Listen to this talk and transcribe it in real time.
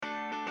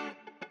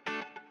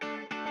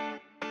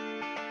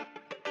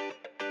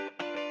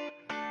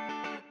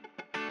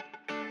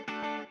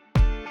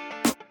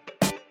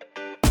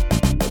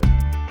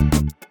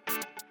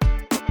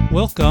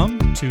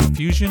Welcome to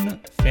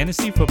Fusion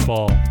Fantasy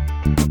Football.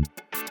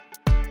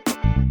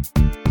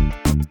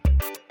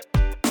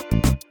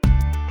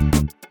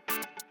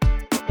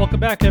 Welcome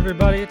back,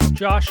 everybody. It's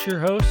Josh, your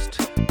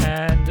host,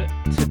 and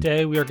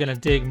today we are going to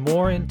dig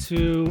more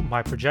into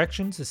my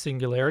projections, the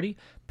Singularity,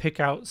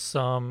 pick out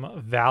some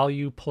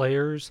value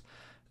players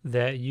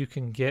that you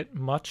can get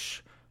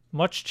much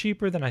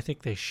cheaper than I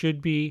think they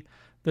should be.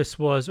 This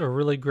was a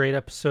really great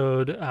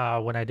episode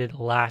when I did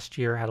last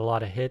year, had a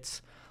lot of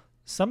hits.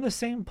 Some of the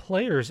same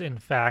players, in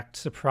fact,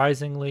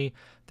 surprisingly,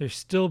 they're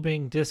still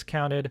being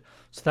discounted.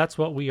 So that's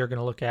what we are going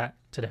to look at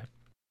today.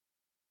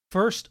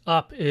 First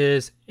up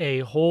is a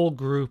whole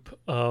group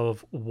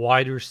of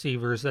wide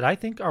receivers that I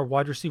think are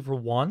wide receiver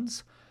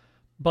ones,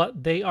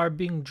 but they are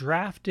being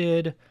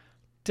drafted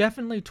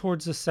definitely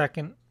towards the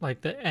second,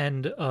 like the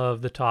end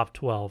of the top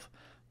 12,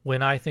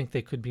 when I think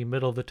they could be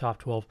middle of the top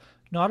 12.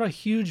 Not a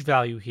huge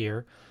value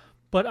here,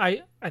 but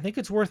I think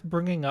it's worth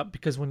bringing up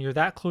because when you're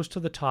that close to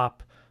the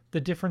top, the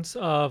difference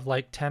of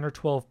like 10 or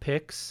 12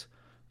 picks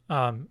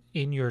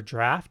in your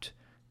draft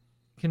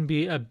can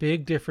be a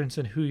big difference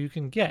in who you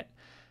can get.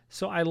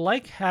 So I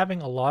like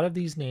having a lot of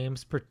these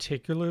names,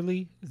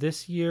 particularly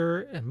this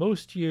year and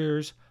most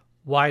years,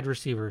 wide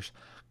receivers.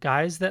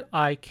 Guys that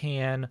I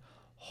can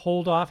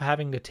hold off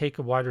having to take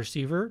a wide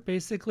receiver,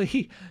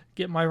 basically,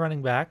 get my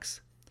running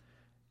backs.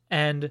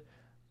 And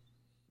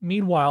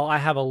meanwhile, I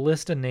have a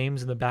list of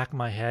names in the back of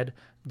my head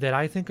that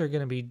I think are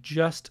going to be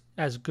just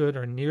as good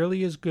or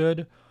nearly as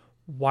good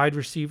wide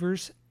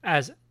receivers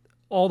as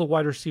all the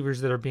wide receivers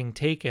that are being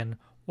taken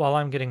while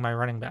I'm getting my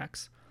running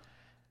backs.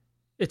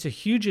 It's a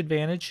huge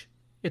advantage.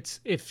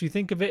 If you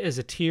think of it as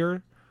a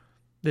tier,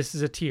 this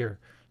is a tier.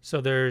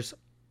 So there's,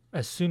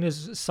 as soon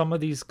as some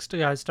of these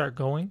guys start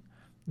going,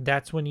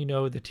 that's when you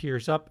know the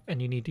tier's up and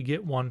you need to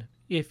get one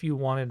if you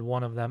wanted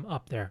one of them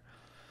up there.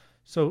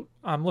 So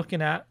I'm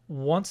looking at,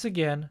 once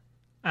again,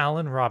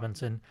 Allen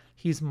Robinson.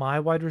 He's my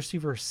wide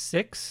receiver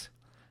 6.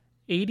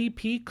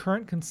 ADP,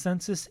 current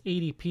consensus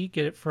ADP,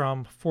 get it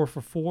from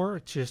 4for4.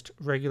 It's just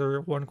regular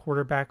one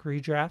quarterback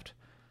redraft.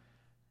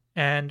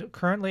 And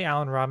currently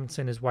Allen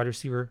Robinson is wide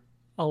receiver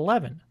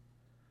 11.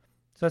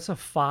 So that's a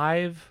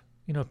 5.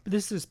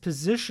 This is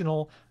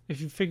positional. If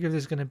you figure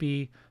there's going to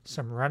be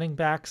some running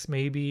backs,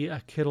 maybe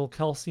a Kittle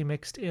Kelsey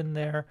mixed in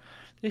there,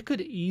 it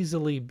could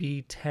easily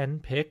be 10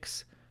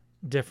 picks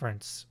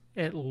difference,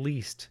 at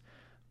least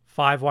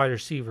 5 wide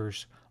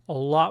receivers. A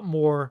lot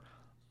more.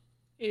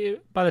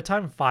 By the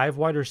time 5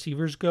 wide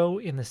receivers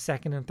go in the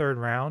second and third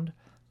round,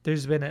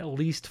 there's been at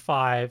least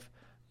 5,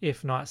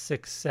 if not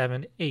 6,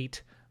 7,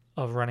 8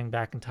 of running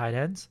back and tight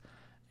ends.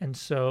 And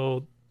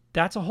so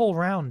that's a whole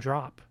round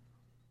drop,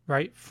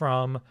 right?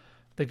 From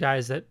the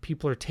guys that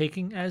people are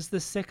taking as the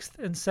 6th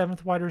and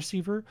 7th wide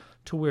receiver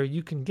to where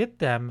you can get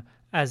them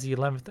as the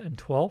 11th and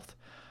 12th.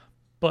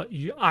 But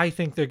I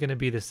think they're going to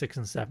be the 6th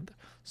and 7th.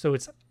 So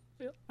it's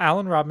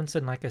Allen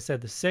Robinson, like I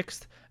said, the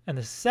 6th, and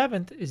the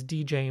 7th is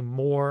DJ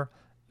Moore.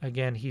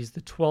 Again, he's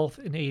the 12th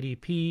in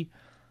ADP.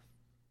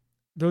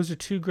 Those are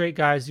 2 great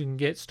guys you can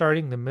get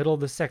starting the middle of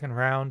the second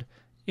round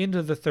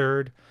into the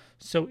third.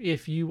 So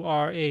if you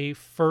are a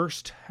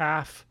first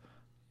half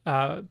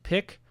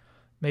pick,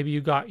 maybe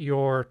you got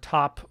your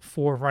top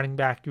 4 running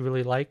back you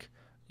really like,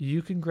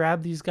 you can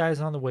grab these guys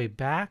on the way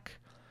back.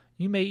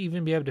 You may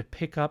even be able to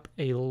pick up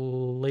a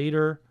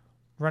later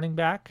running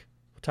back.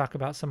 We'll talk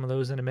about some of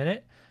those in a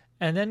minute.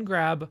 And then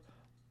grab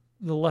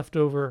the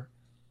leftover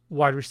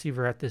wide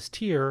receiver at this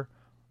tier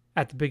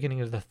at the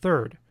beginning of the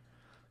third.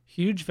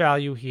 Huge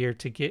value here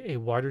to get a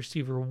wide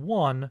receiver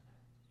 1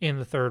 in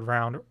the third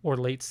round or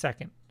late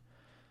second.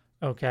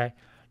 Okay.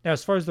 Now,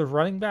 as far as the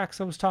running backs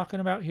I was talking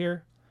about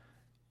here,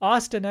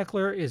 Austin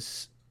Eckler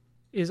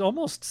is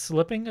almost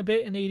slipping a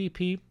bit in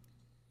ADP.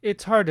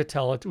 It's hard to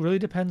tell. It really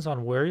depends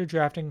on where you're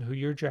drafting, who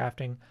you're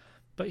drafting.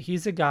 But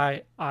he's a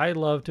guy I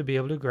love to be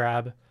able to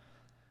grab.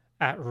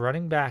 At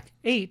running back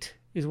 8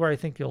 is where I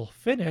think he'll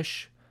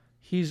finish.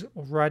 He's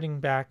running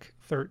back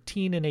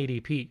 13 in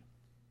ADP.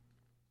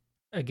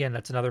 Again,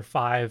 that's another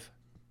 5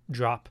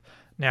 drop.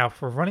 Now,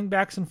 for running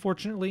backs,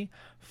 unfortunately,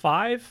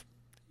 5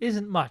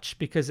 isn't much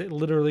because it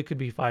literally could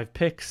be 5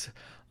 picks.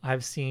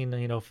 I've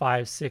seen,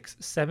 5, 6,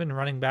 7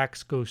 running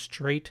backs go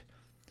straight.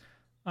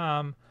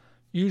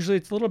 Usually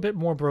it's a little bit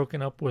more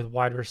broken up with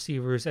wide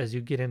receivers as you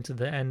get into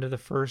the end of the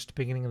first,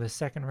 beginning of the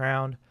second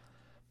round.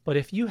 But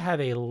if you have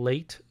a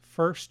late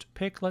first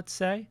pick, let's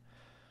say,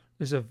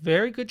 there's a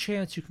very good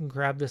chance you can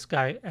grab this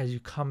guy as you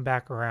come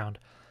back around.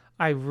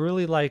 I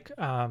really like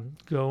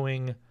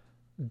doubling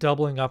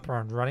up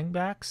on running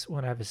backs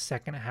when I have a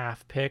second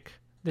half pick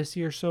this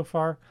year so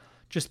far,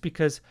 just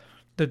because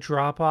the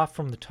drop off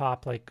from the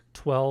top like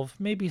 12,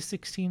 maybe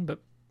 16, but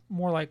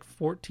more like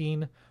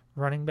 14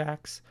 running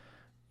backs,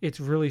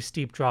 it's really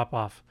steep drop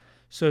off.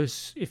 So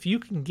if you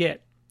can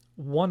get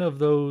 2 of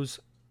those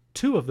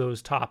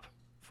top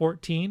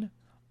 14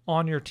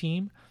 on your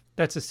team,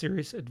 that's a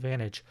serious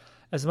advantage.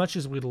 As much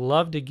as we'd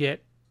love to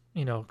get,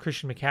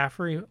 Christian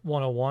McCaffrey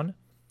 101,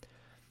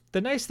 the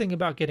nice thing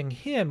about getting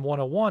him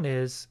 101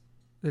 is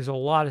there's a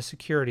lot of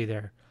security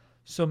there.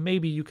 So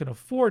maybe you can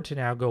afford to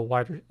now go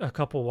a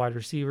couple wide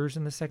receivers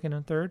in the second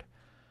and third.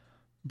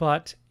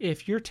 But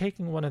if you're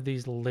taking one of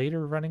these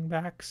later running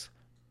backs,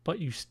 but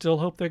you still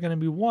hope they're going to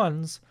be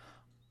ones,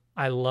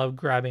 I love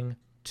grabbing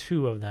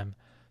two of them.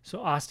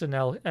 So Austin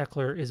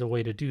Eckler is a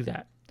way to do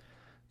that.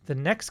 The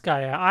next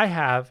guy I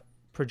have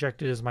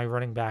projected as my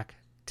running back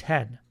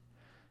 10.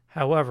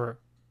 However,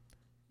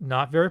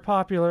 not very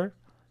popular.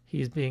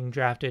 He's being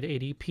drafted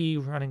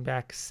ADP running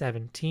back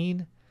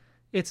 17.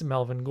 It's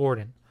Melvin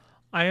Gordon.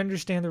 I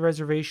understand the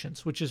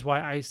reservations, which is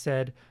why I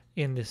said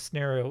in this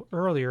scenario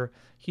earlier,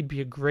 he'd be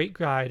a great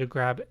guy to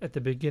grab at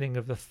the beginning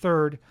of the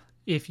third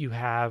if you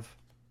have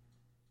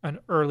an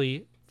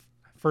early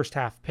first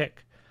half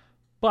pick.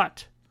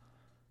 But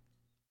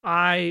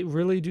I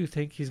really do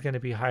think he's going to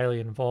be highly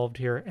involved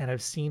here, and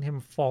I've seen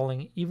him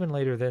falling even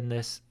later than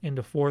this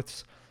into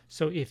fourths.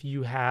 So if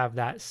you have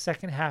that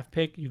second half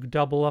pick, you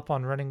double up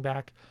on running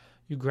back,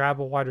 you grab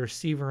a wide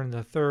receiver in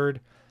the third,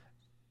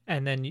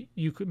 and then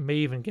you may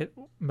even get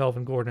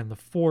Melvin Gordon in the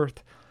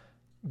fourth.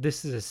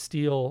 This is a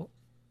steal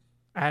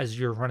as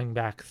your running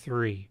back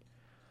 3.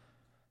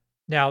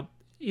 Now,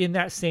 in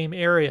that same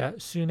area,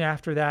 soon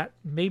after that,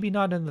 maybe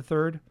not in the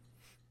third,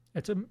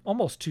 it's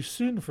almost too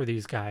soon for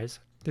these guys.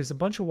 There's a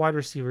bunch of wide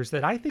receivers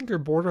that I think are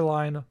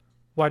borderline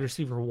wide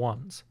receiver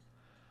 1s,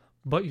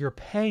 but you're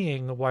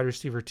paying wide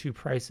receiver 2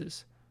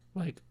 prices,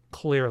 like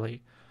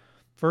clearly.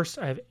 First,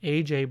 I have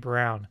A.J.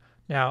 Brown.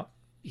 Now,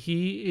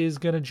 he is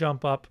going to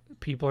jump up.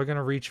 People are going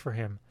to reach for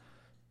him.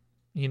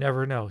 You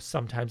never know.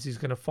 Sometimes he's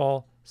going to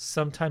fall.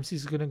 Sometimes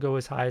he's going to go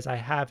as high as I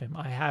have him.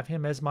 I have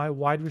him as my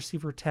wide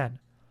receiver 10.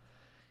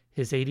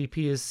 His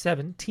ADP is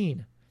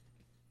 17.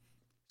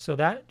 So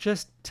that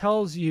just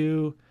tells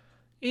you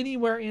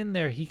anywhere in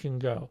there he can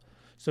go.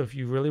 So if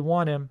you really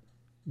want him,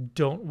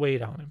 don't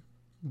wait on him.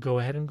 Go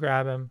ahead and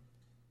grab him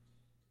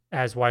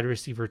as wide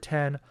receiver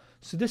 10.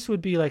 So this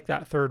would be like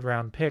that third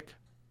round pick.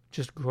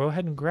 Just go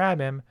ahead and grab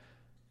him,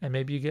 and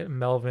maybe you get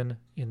Melvin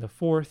in the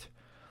fourth.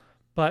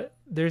 But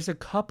there's a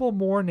couple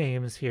more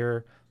names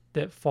here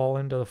that fall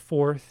into the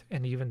fourth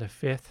and even the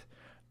fifth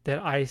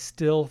that I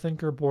still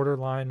think are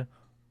borderline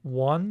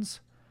 1s.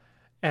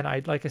 And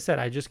like I said,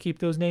 I just keep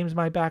those names in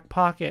my back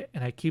pocket,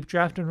 and I keep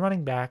drafting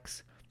running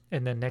backs.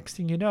 And then next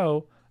thing you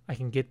know, I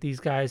can get these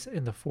guys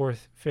in the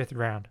fourth, fifth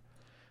round.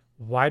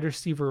 My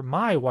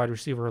wide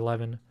receiver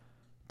 11,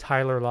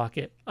 Tyler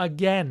Lockett.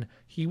 Again,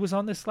 he was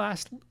on this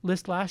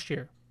list last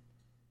year.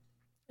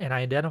 And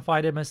I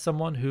identified him as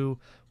someone who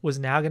was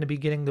now going to be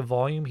getting the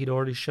volume. He'd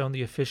already shown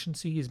the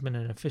efficiency. He's been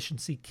an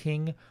efficiency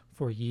king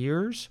for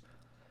years.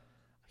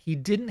 He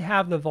didn't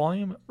have the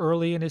volume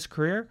early in his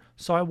career,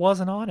 so I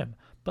wasn't on him.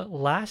 But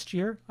last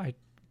year,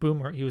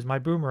 he was my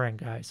boomerang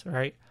guys,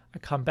 right? I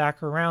come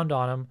back around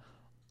on him.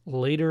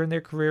 Later in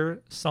their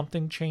career,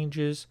 something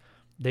changes.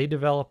 They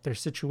develop their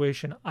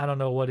situation. I don't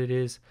know what it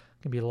is.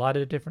 It can be a lot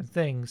of different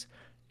things.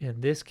 In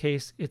this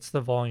case, it's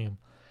the volume.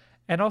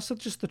 And also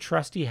just the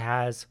trust he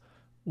has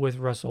with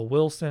Russell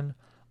Wilson.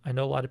 I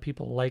know a lot of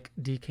people like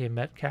DK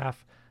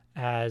Metcalf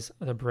as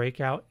the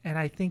breakout, and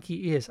I think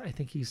he is. I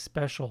think he's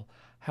special.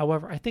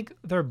 However, I think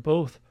they're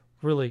both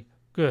really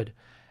good.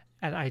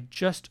 And I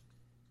just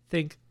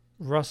think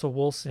Russell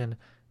Wilson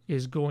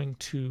is going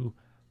to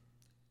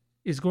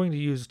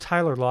use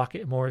Tyler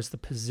Lockett more as the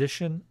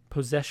possession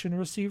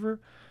receiver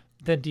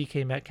than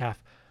DK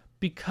Metcalf.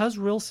 Because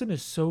Wilson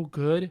is so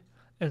good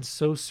and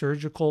so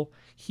surgical,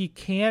 he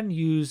can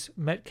use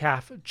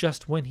Metcalf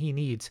just when he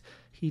needs.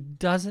 He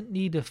doesn't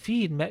need to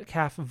feed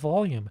Metcalf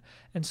volume.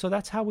 And so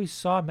that's how we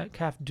saw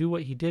Metcalf do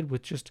what he did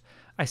with it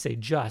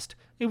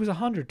was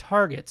 100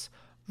 targets.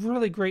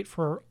 Really great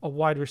for a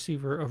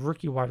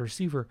rookie wide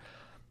receiver.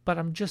 But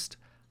I'm just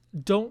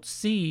don't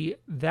see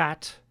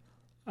that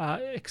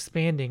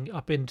expanding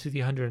up into the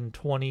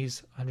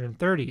 120s,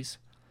 130s,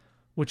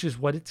 which is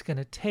what it's going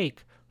to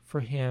take for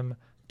him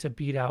to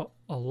beat out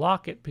a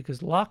Lockett,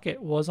 because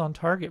Lockett was on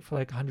target for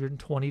like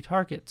 120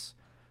 targets.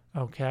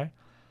 Okay?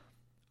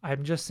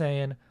 I'm just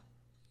saying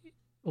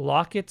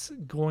Lockett's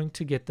going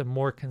to get the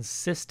more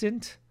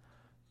consistent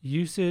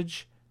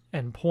usage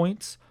and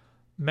points.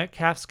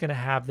 Metcalf's going to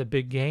have the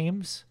big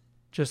games,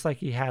 just like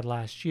he had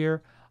last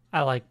year.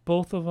 I like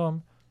both of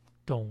them.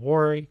 Don't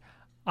worry.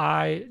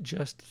 I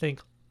just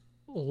think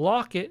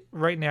Lockett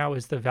right now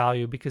is the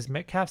value because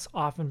Metcalf's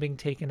often being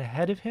taken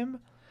ahead of him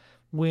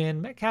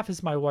when Metcalf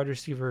is my wide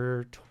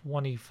receiver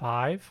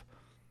 25.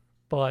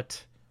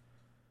 But,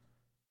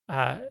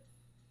 I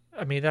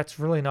mean, that's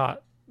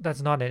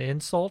not an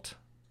insult.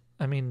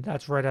 I mean,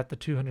 that's right at the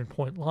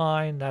 200-point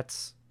line.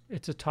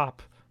 It's a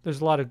top.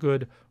 There's a lot of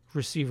good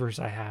receivers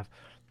I have.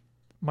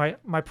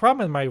 My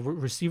problem in my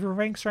receiver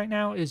ranks right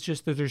now is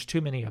just that there's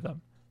too many of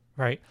them,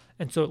 right?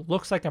 And so it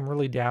looks like I'm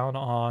really down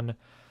on,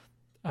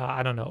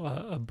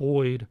 a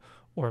Boyd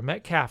or a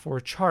Metcalf or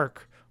a Chark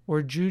or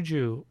a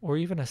Juju or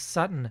even a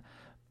Sutton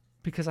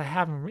because I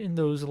have them in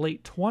those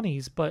late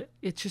 20s, but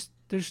it's just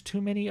there's too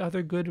many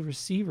other good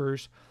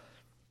receivers.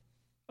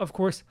 Of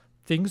course,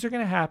 things are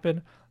going to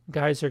happen.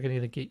 Guys are going to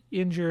either get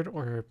injured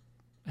or,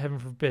 heaven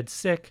forbid,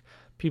 sick.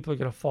 People are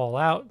going to fall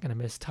out, going to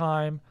miss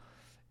time.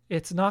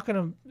 It's not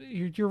going to,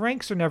 your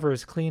ranks are never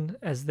as clean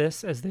as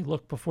this as they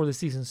look before the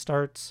season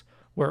starts,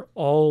 where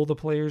all the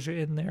players are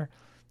in there.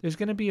 There's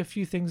going to be a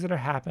few things that are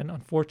happen,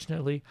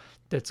 unfortunately,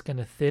 that's going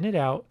to thin it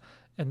out.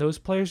 And those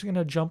players are going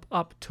to jump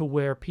up to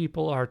where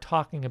people are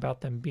talking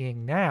about them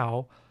being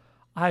now.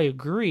 I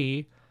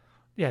agree.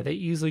 Yeah, they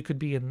easily could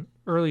be in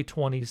early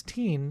 20s,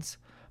 teens,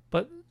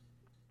 but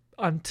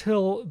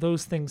until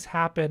those things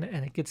happen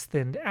and it gets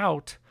thinned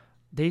out,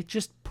 they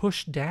just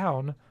push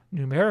down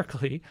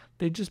numerically.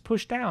 They just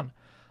push down.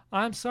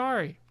 I'm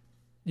sorry.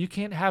 You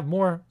can't have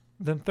more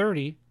than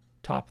 30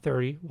 top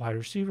 30 wide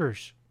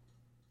receivers.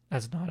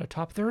 That's not a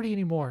top 30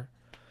 anymore.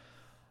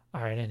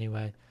 All right,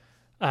 anyway.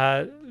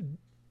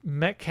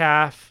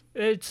 Metcalf,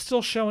 it's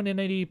still showing in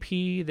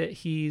ADP that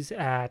he's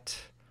at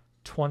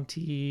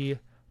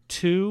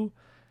 22.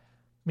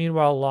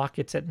 Meanwhile,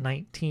 Lockett's at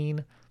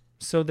 19.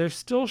 So they're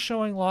still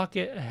showing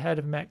Lockett ahead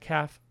of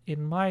Metcalf.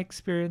 In my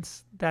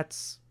experience,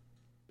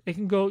 it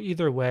can go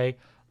either way.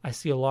 I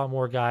see a lot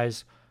more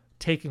guys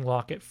taking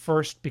Lockett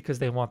first because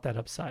they want that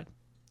upside.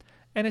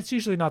 And it's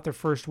usually not their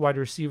first wide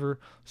receiver.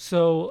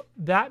 So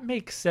that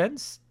makes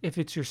sense if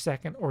it's your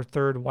second or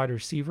third wide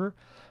receiver.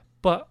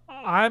 But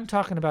I'm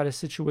talking about a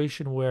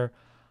situation where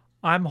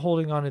I'm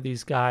holding on to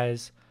these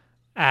guys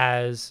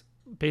as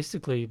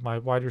basically my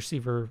wide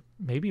receiver,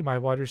 maybe my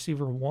wide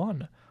receiver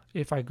one.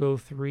 If I go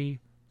 3-4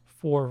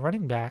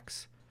 running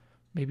backs,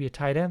 maybe a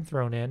tight end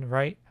thrown in,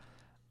 right?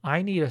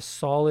 I need a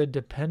solid,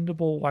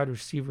 dependable wide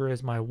receiver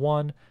as my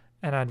one,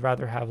 and I'd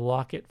rather have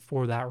Lockett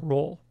for that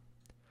role.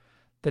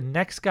 The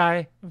next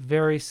guy,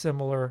 very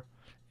similar,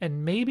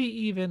 and maybe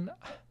even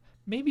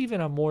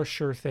a more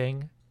sure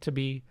thing to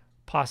be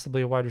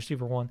possibly a wide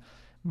receiver one.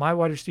 My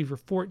wide receiver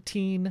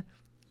 14,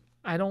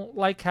 I don't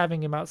like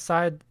having him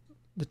outside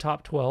the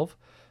top 12,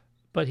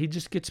 but he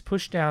just gets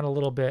pushed down a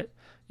little bit.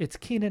 It's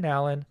Keenan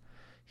Allen.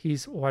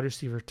 He's wide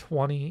receiver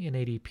 20 in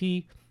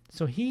ADP.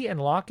 So he and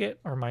Lockett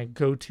are my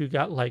go-to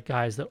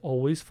guys that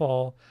always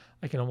fall.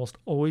 I can almost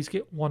always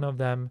get one of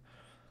them.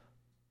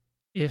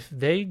 If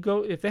they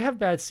have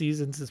bad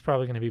seasons, it's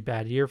probably going to be a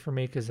bad year for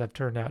me because I've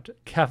turned out to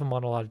have them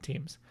on a lot of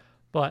teams.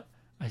 But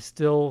I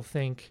still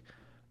think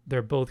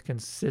they're both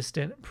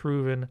consistent,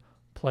 proven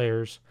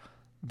players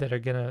that are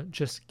going to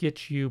just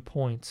get you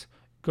points.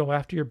 Go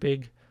after your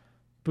big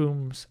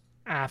booms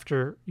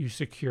after you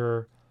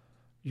secure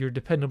your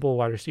dependable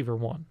wide receiver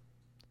one.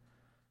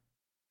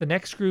 The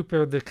next group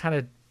are the kind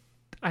of,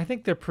 I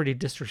think they're pretty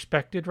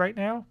disrespected right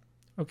now.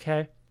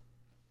 Okay.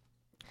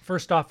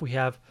 First off, we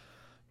have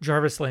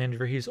Jarvis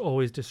Landry. He's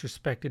always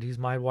disrespected. He's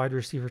my wide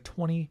receiver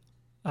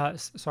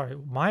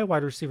my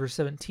wide receiver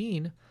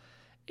 17.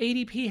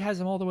 ADP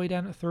has him all the way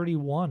down at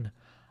 31.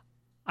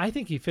 I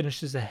think he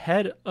finishes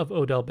ahead of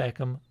Odell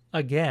Beckham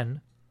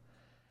again.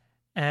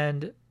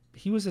 And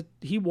he was the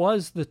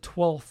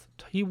 12th.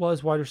 He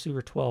was wide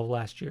receiver 12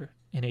 last year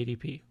in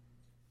ADP.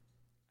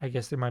 I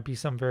guess there might be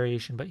some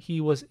variation, but he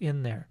was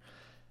in there.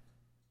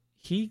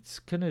 He's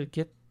going to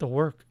get the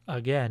work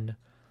again.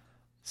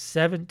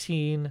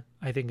 17,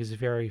 I think, is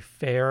very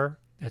fair.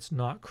 That's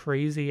not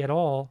crazy at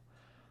all.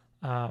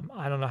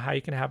 I don't know how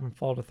you can have him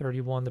fall to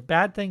 31. The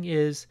bad thing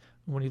is,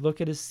 when you look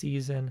at his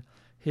season,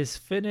 his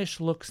finish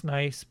looks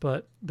nice,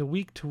 but the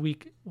week to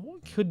week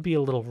could be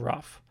a little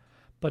rough.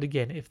 But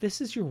again, if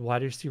this is your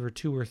wide receiver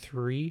 2 or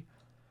 3,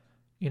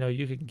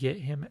 you can get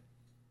him.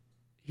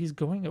 He's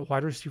going at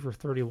wide receiver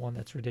 31.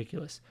 That's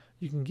ridiculous.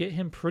 You can get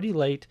him pretty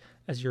late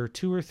as your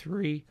 2 or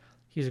 3.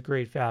 He's a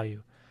great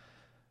value.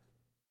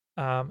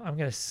 I'm going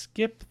to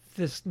skip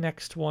this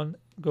next one,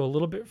 go a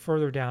little bit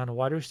further down.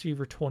 Wide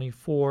receiver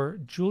 24,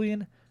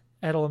 Julian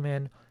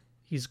Edelman.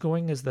 He's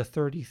going as the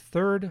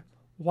 33rd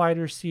wide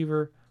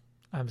receiver.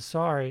 I'm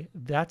sorry,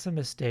 that's a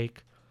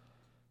mistake.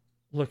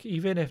 Look,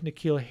 even if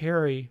N'Keal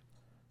Harry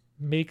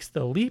makes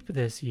the leap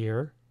this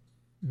year,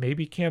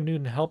 maybe Cam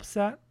Newton helps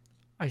that.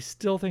 I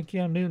still think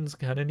Cam Newton's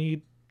going to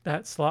need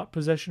that slot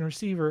possession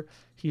receiver.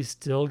 He's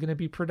still going to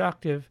be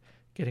productive,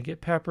 going to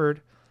get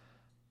peppered.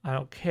 I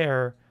don't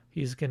care.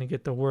 He's going to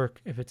get the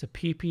work. If it's a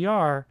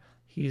PPR,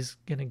 he's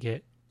going to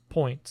get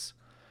points.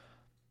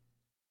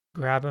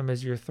 Grab him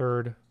as your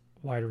third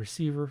wide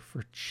receiver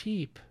for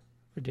cheap.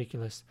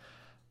 Ridiculous.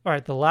 All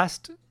right, the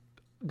last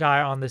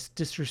guy on this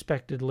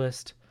disrespected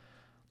list,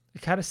 I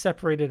kind of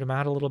separated him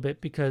out a little bit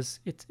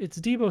because it's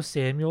Deebo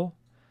Samuel.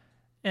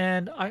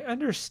 And I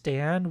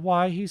understand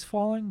why he's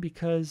falling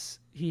because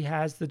he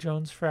has the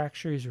Jones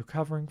fracture he's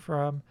recovering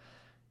from.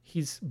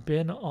 He's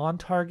been on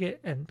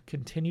target and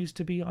continues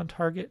to be on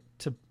target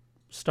to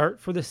start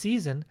for the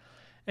season.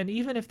 And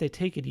even if they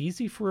take it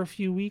easy for a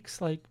few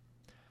weeks,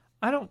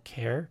 I don't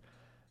care.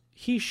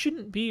 He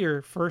shouldn't be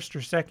your first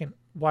or second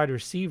wide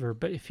receiver,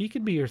 but if he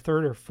can be your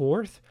third or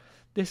fourth,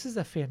 this is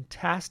a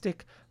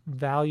fantastic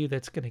value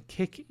that's going to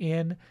kick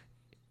in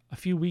a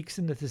few weeks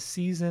into the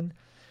season.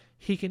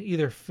 He can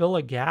either fill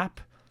a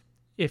gap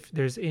if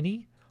there's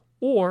any,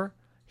 or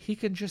he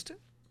can just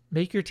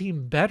make your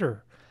team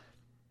better.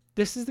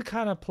 This is the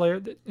kind of player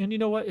that, and you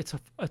know what?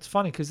 It's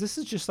funny because this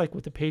is just like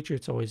what the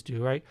Patriots always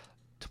do, right?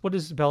 What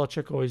does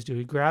Belichick always do?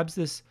 He grabs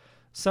this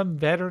some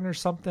veteran or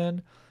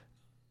something,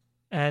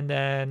 and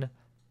then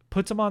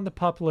puts them on the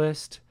pup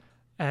list,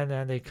 and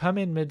then they come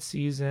in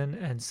mid-season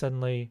and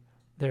suddenly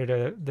they're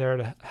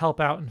to help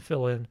out and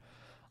fill in.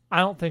 I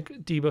don't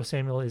think Deebo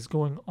Samuel is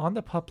going on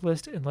the pup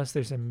list unless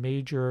there's a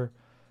major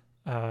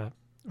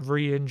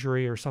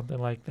re-injury or something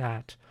like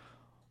that.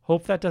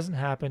 Hope that doesn't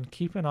happen.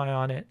 Keep an eye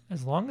on it.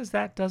 As long as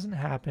that doesn't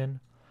happen,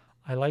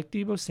 I like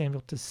Deebo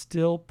Samuel to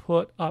still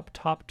put up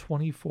top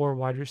 24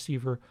 wide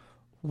receiver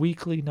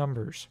weekly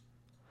numbers.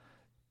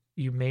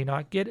 You may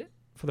not get it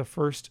for the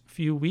first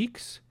few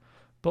weeks,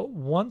 but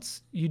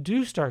once you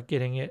do start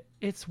getting it,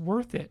 it's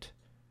worth it.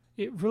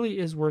 It really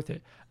is worth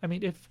it. I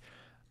mean, if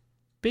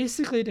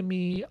basically to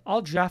me,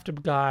 I'll draft a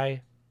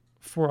guy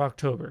for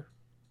October.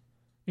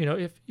 You know,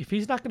 if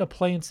he's not going to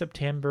play in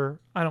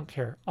September, I don't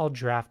care. I'll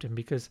draft him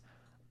because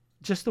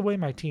just the way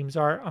my teams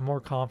are, I'm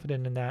more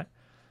confident in that.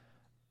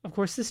 Of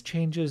course, this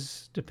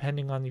changes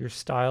depending on your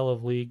style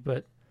of league,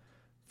 but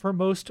for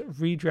most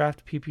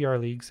redraft PPR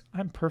leagues,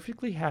 I'm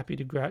perfectly happy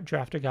to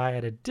draft a guy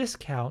at a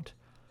discount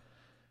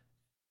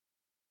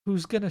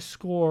who's going to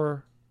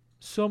score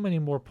so many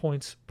more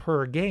points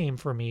per game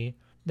for me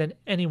than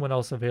anyone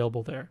else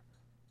available there.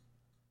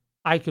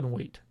 I can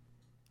wait.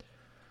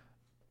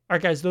 All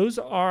right, guys, those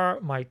are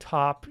my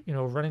top,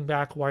 running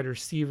back, wide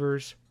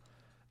receivers.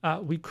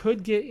 We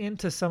could get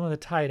into some of the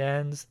tight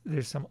ends.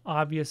 There's some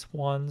obvious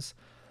ones.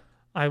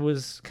 I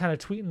was kind of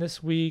tweeting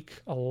this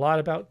week a lot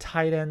about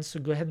tight ends, so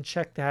go ahead and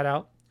check that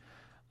out.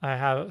 I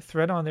have a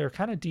thread on there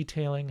kind of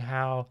detailing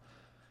how,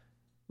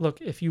 look,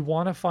 if you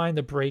want to find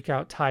the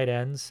breakout tight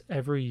ends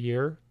every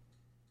year,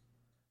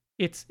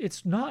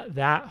 it's not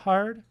that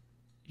hard.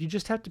 You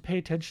just have to pay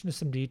attention to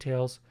some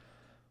details.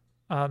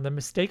 The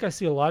mistake I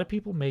see a lot of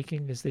people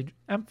making is they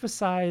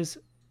emphasize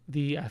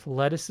the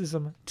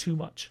athleticism too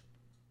much,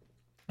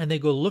 and they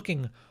go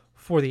looking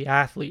for the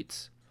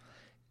athletes.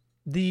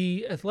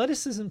 The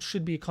athleticism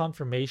should be a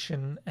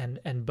confirmation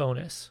and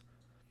bonus.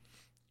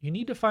 You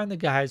need to find the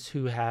guys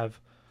who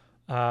have,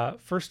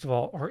 first of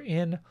all, are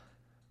in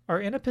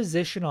a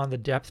position on the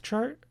depth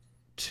chart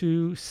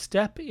to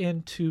step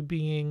into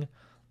being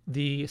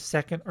the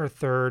second or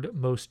third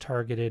most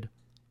targeted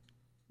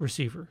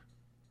receiver.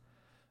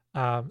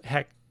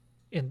 Heck,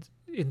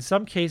 in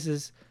some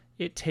cases,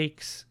 it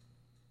takes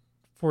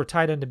for a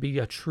tight end to be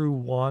a true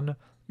one.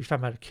 You're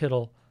talking about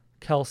Kittle,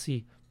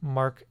 Kelsey,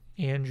 Mark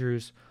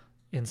Andrews.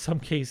 In some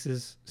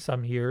cases,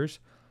 some years,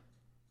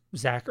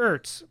 Zach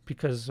Ertz,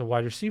 because of a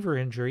wide receiver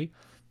injury.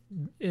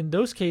 In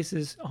those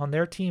cases, on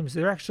their teams,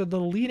 they're actually the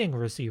leading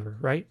receiver,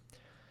 right?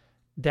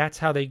 That's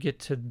how they get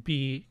to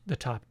be the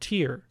top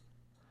tier.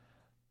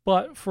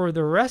 But for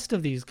the rest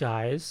of these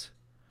guys,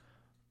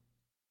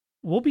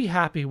 we'll be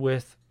happy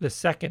with the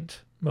second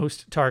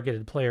most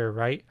targeted player,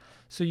 right?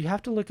 So you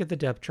have to look at the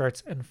depth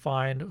charts and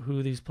find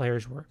who these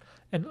players were.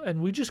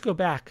 And we just go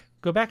back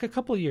a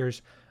couple of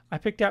years. I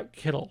picked out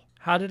Kittle.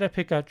 How did I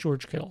pick out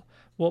George Kittle?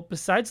 Well,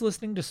 besides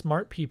listening to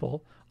smart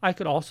people, I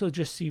could also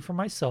just see for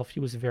myself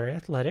he was very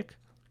athletic.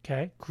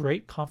 Okay,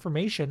 great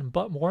confirmation,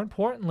 but more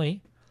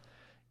importantly,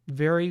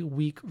 very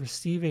weak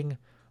receiving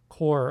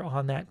core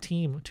on that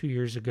team 2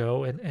 years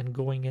ago and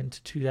going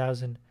into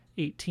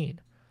 2018.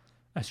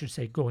 I should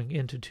say going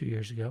into 2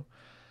 years ago.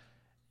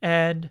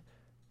 And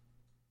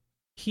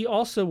he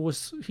also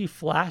he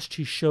flashed,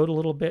 he showed a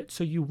little bit.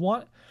 So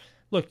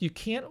you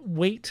can't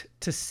wait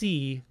to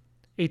see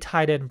a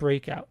tight end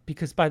breakout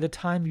because by the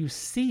time you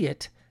see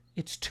it,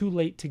 it's too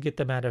late to get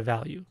them at a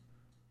value.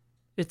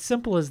 It's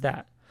simple as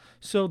that.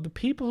 So the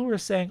people who are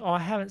saying, oh, I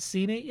haven't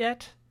seen it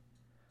yet,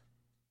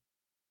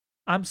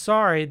 I'm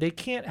sorry, they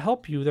can't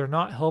help you. They're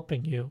not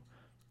helping you.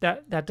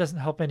 That doesn't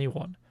help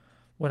anyone.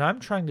 What I'm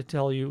trying to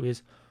tell you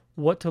is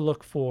what to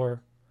look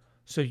for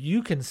so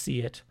you can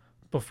see it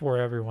before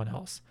everyone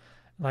else.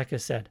 Like I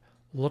said,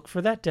 look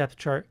for that depth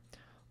chart.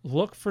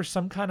 Look for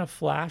some kind of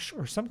flash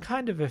or some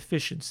kind of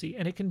efficiency.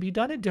 And it can be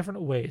done in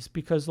different ways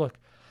because, look,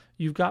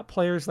 you've got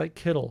players like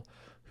Kittle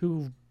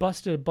who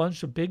busted a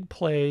bunch of big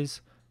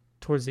plays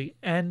towards the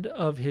end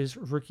of his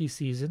rookie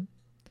season.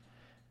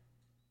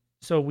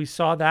 So we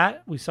saw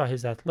that. We saw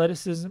his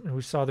athleticism and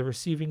we saw the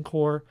receiving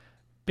core.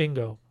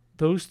 Bingo.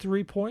 Those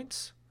 3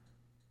 points,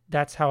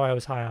 that's how I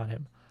was high on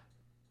him.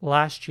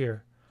 Last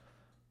year,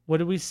 what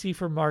did we see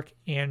for Mark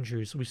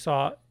Andrews? We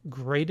saw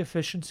great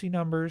efficiency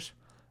numbers,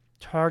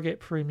 target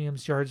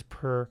premiums, yards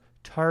per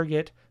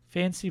target,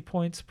 fancy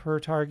points per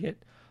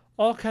target,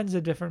 all kinds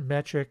of different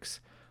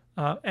metrics.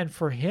 And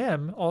for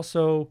him,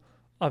 also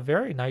a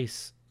very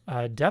nice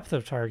depth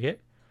of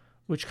target,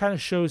 which kind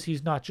of shows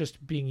he's not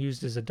just being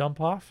used as a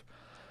dump off.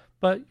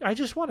 But I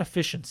just want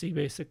efficiency,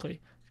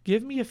 basically.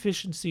 Give me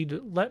efficiency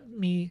to let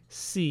me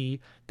see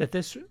that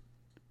this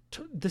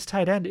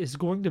tight end is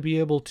going to be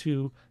able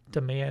to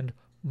demand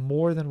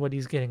more than what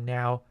he's getting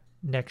now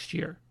next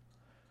year.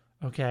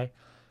 Okay?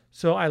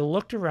 So I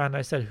looked around and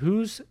I said,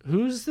 who's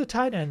the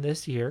tight end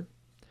this year?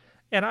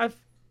 And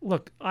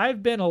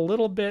I've been a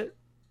little bit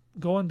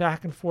going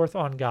back and forth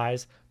on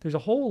guys. There's a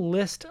whole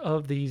list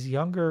of these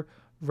younger,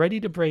 ready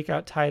to break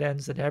out tight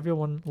ends that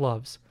everyone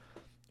loves,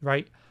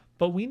 right?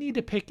 But we need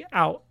to pick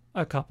out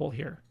a couple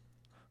here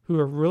who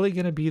are really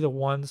going to be the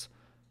ones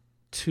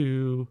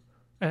to,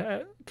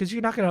 because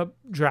you're not going to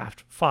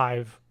draft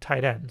 5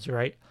 tight ends,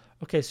 right?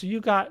 Okay, so you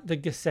got the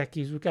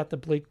Gesicki's, we got the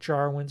Blake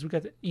Jarwins, we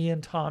got the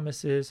Ian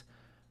Thomases.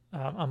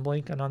 I'm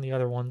blanking on the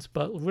other ones,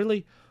 but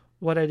really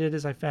what I did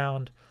is I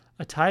found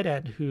a tight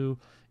end who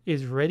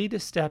is ready to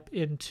step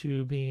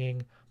into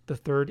being the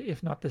third,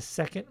 if not the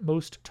second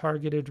most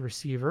targeted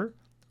receiver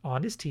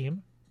on his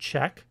team.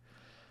 Check.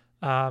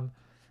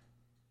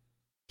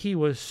 He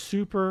was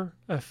super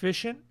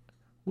efficient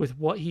with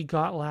what he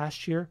got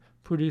last year,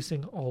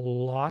 producing a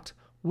lot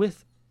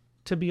with,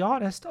 to be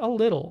honest, a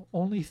little,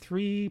 only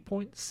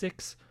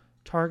 3.6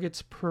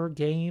 targets per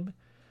game.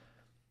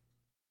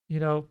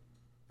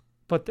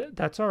 But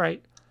that's all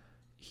right.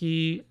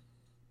 He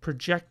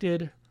he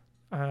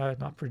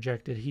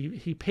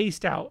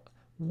paced out.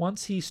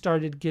 Once he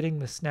started getting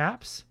the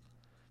snaps,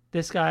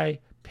 this guy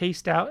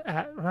paced out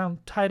at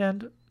around tight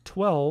end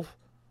 12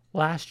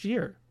 last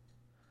year.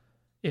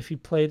 If he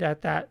played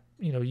at that,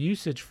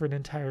 usage for an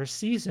entire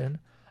season,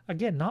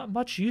 again, not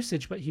much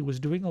usage, but he was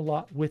doing a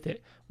lot with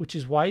it, which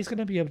is why he's going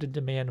to be able to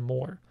demand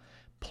more.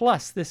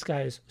 Plus, this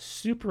guy is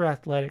super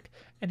athletic,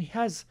 and he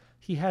has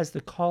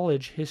the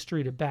college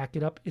history to back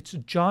it up. It's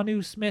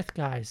Jonnu Smith,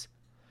 guys.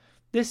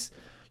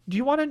 Do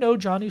you want to know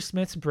Jonnu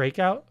Smith's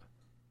breakout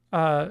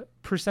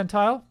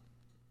percentile?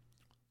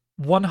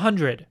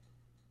 100.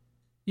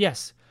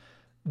 Yes,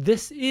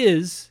 this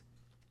is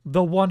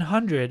the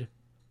 100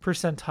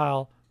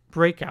 percentile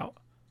breakout.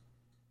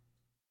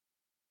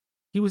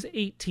 He was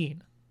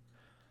 18.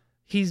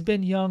 He's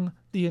been young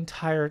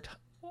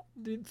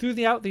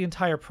throughout the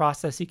entire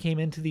process. He came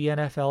into the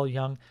NFL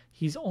young.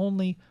 He's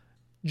only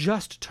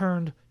just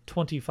turned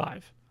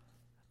 25.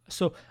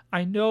 So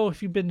I know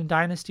if you've been in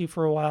Dynasty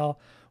for a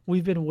while,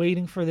 we've been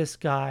waiting for this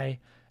guy,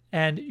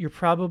 and you're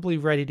probably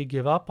ready to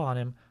give up on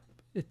him.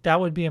 That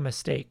would be a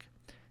mistake.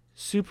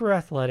 Super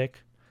athletic.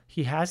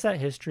 He has that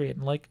history,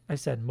 and like I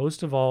said,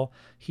 most of all,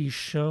 he's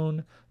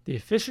shown the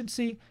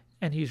efficiency,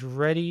 and he's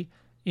ready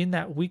in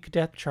that weak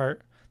depth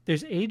chart.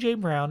 There's A.J.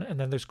 Brown, and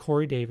then there's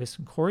Corey Davis.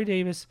 And Corey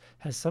Davis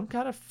has some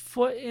kind of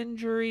foot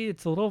injury.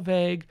 It's a little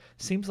vague.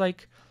 Seems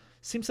like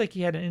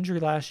he had an injury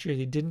last year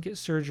he didn't get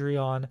surgery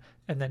on,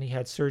 and then he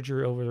had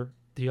surgery over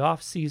the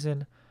off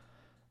season.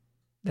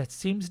 That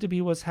seems to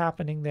be what's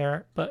happening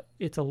there, but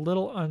it's a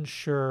little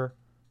unsure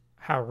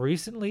how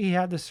recently he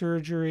had the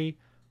surgery,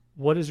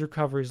 what his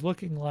recovery is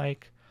looking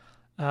like.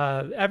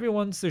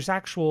 There's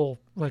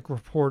actual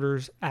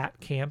reporters at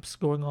camps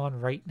going on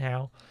right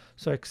now,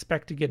 so I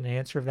expect to get an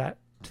answer of that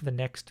in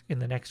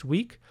the next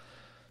week.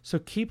 So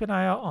keep an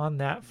eye out on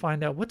that.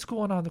 Find out what's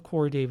going on with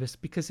Corey Davis,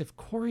 because if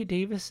Corey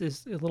Davis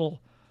is a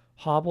little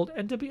hobbled,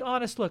 and to be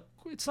honest, look,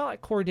 it's not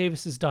like Corey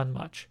Davis has done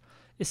much.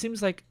 It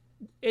seems like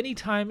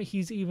anytime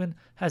he's even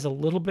has a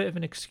little bit of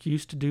an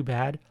excuse to do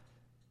bad,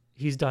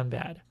 he's done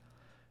bad.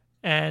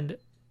 And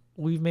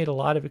we've made a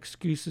lot of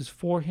excuses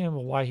for him,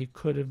 why he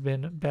could have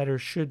been better,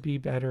 should be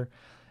better.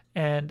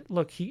 And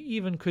look, he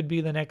even could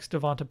be the next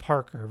Devonta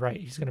Parker, right?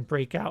 He's going to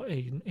break out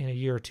in a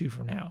year or two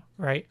from now,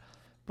 right?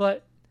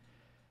 But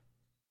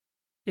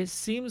it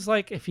seems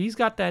like if he's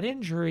got that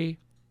injury,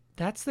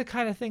 that's the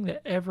kind of thing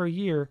that every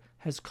year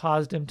has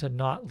caused him to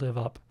not live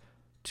up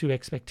to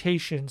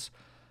expectations.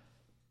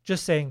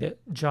 Just saying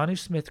that Jonnu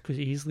Smith could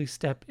easily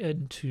step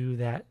into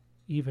that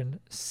even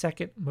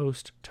second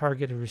most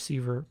targeted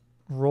receiver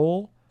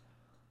role.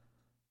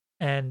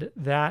 And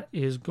that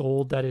is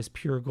gold. That is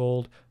pure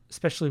gold,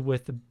 especially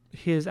with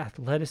his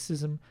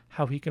athleticism,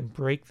 how he can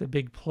break the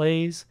big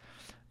plays.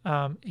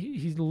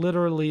 He's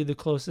literally the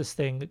closest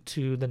thing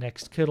to the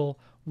next Kittle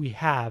we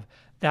have.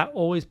 That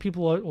always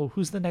people are, well,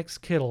 who's the next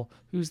Kittle?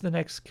 Who's the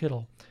next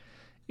Kittle?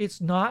 It's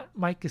not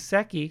Mike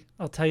Gesicki,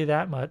 I'll tell you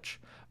that much.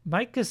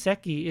 Mike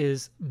Gesicki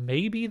is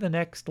maybe the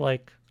next, I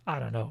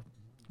don't know,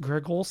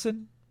 Greg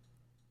Olsen?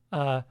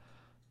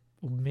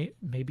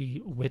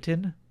 Maybe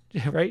Witten,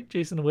 right?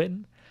 Jason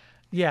Witten?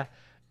 Yeah,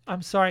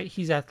 I'm sorry,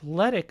 he's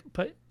athletic,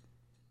 but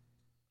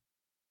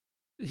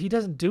he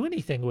doesn't do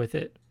anything with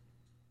it.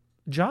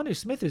 Jonnu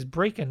Smith is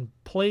breaking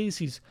plays.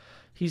 He's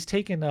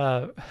taking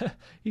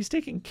he's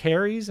taking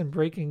carries and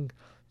breaking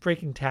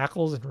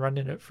tackles and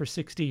running it for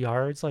 60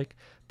 yards.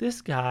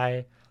 This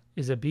guy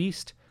is a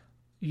beast.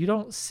 You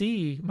don't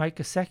see Mike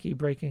Gesicki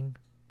breaking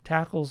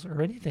tackles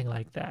or anything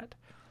like that.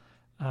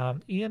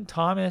 Ian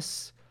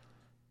Thomas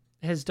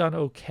has done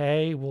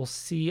okay. We'll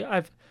see.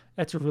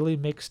 That's a really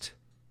mixed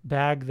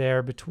bag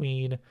there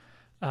between.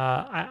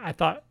 I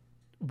thought,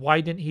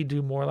 why didn't he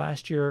do more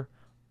last year?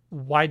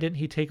 Why didn't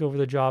he take over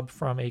the job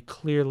from a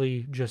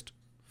clearly just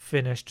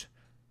finished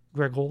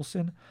Greg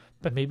Olsen?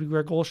 But maybe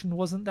Greg Olsen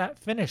wasn't that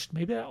finished.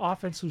 Maybe that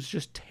offense was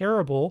just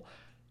terrible,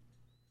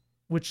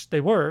 which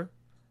they were.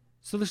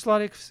 So there's a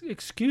lot of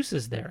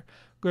excuses there.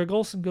 Greg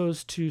Olsen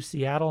goes to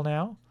Seattle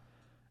now,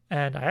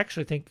 and I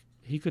actually think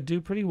he could do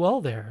pretty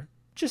well there,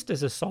 just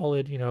as a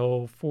solid,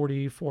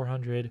 40,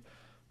 400,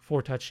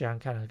 4-touchdown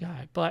kind of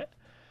guy. But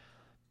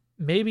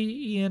maybe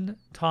Ian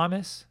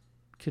Thomas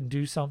can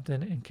do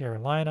something in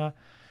Carolina.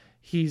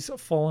 He's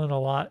fallen a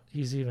lot.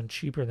 He's even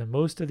cheaper than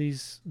most of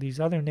these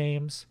other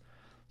names.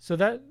 So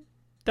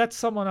that's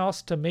someone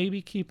else to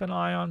maybe keep an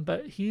eye on,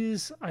 but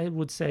he's, I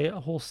would say, a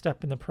whole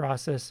step in the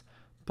process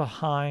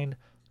behind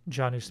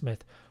Jonnu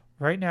Smith.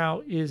 Right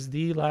now is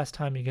the last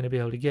time you're going to be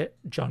able to get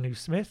Jonnu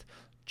Smith,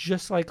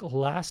 just like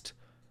last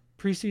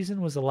preseason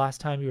was the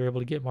last time you were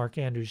able to get Mark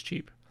Andrews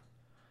cheap.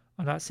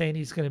 I'm not saying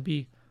he's going to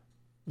be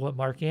what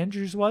Mark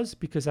Andrews was,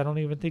 because I don't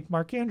even think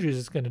Mark Andrews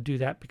is going to do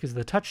that because of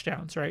the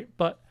touchdowns, right?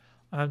 But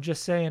I'm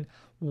just saying,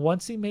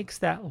 once he makes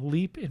that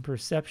leap in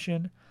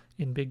perception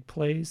in big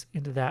plays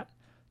into that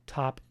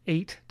top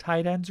 8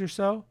 tight ends or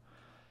so,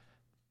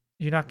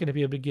 you're not going to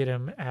be able to get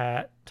him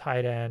at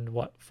tight end,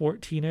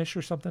 14-ish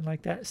or something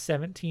like that,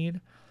 17.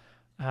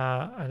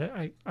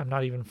 I'm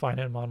not even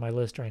finding him on my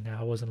list right now.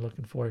 I wasn't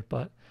looking for it,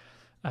 but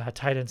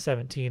tight end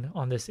 17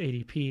 on this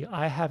ADP.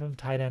 I have him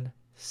tight end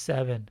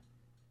 7.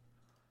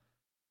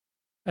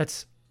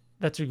 That's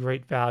a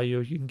great value.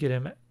 You can get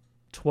him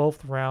 12th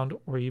round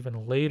or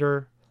even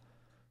later.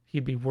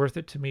 He'd be worth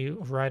it to me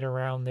right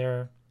around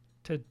there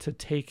to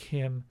take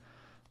him,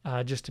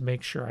 just to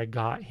make sure I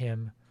got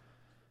him.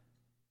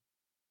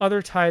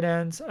 Other tight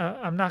ends,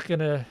 I'm not going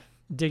to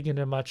dig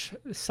into much.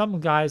 Some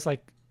guys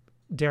like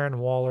Darren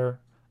Waller,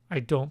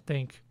 I don't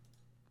think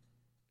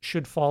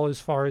should fall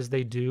as far as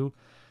they do.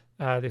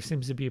 There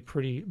seems to be a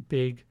pretty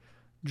big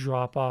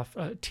drop-off,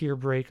 tier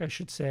break, I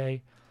should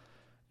say.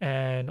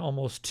 And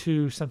almost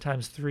 2,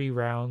 sometimes 3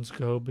 rounds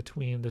go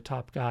between the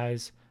top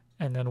guys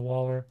and then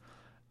Waller.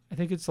 I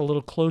think it's a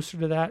little closer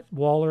to that.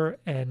 Waller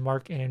and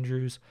Mark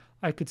Andrews,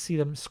 I could see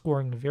them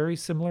scoring very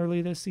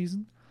similarly this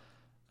season.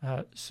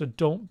 So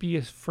don't be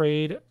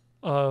afraid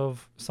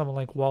of someone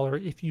like Waller.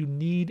 If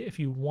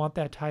you want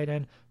that tight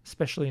end,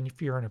 especially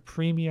if you're in a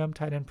premium,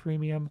 tight end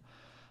premium,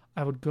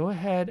 I would go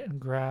ahead and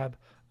grab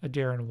a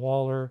Darren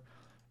Waller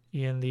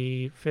in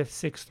the 5th,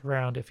 6th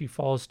round. If he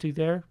falls to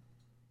there,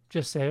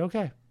 just say,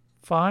 okay,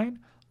 fine,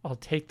 I'll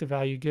take the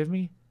value you give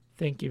me.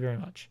 Thank you very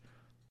much.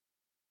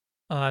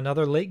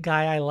 Another late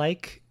guy I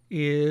like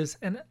is,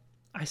 and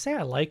I say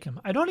I like him,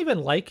 I don't even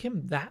like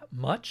him that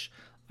much.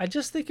 I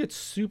just think it's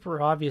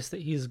super obvious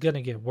that he's going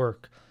to get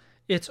work.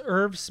 It's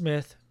Irv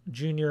Smith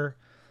Jr.,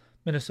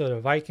 Minnesota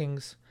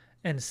Vikings.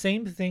 And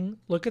same thing,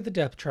 look at the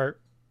depth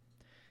chart.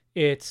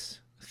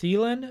 It's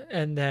Thielen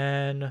and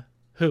then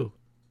who?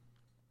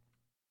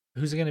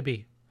 Who's it going to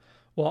be?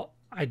 Well,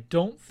 I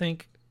don't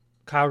think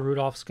Kyle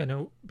Rudolph's going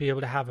to be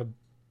able to have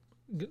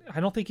I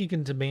don't think he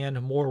can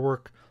demand more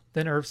work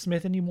than Irv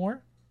Smith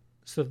anymore.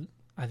 So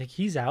I think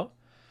he's out.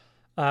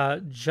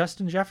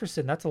 Justin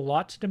Jefferson, that's a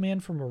lot to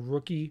demand from a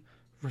rookie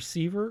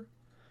receiver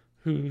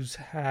who's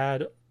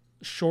had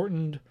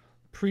shortened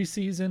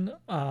preseason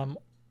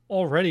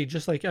already,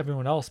 just like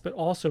everyone else, but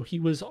also he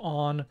was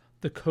on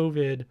the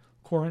COVID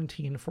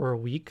quarantine for a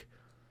week.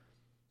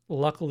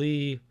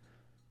 Luckily,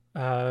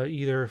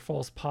 either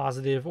false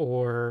positive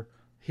or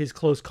his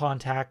close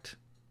contact,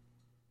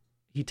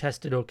 he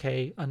tested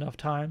okay enough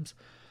times.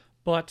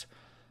 But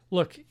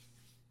look,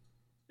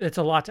 it's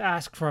a lot to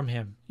ask from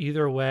him.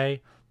 Either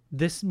way,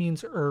 this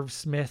means Irv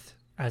Smith,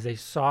 as a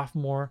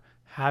sophomore,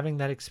 having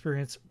that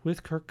experience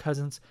with Kirk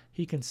Cousins,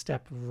 he can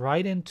step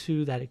right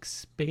into that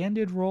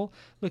expanded role.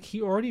 Look,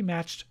 he already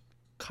matched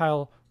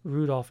Kyle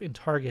Rudolph in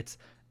targets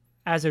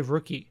as a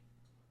rookie.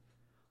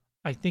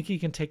 I think he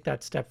can take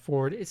that step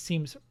forward. It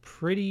seems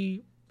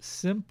pretty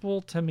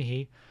simple to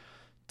me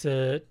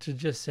to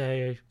just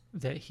say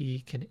that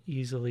he can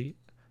easily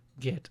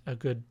get a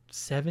good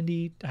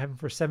 70, I have him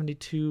for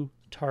 72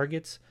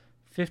 targets,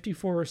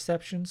 54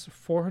 receptions,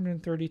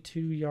 432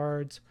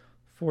 yards,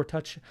 4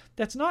 touch.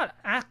 That's not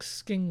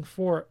asking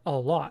for a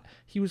lot.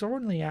 He was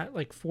only at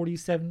like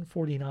 47,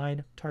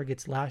 49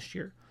 targets last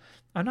year.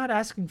 I'm not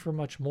asking for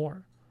much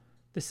more.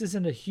 This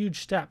isn't a huge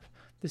step.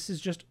 This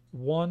is just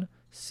one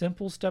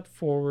simple step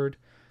forward.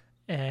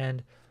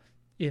 And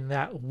in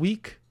that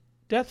weak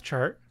depth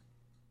chart,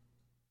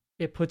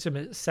 it puts him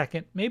at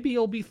second. Maybe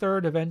he'll be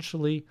third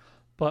eventually,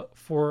 but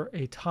for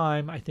a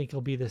time, I think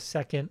he'll be the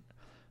second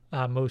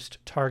most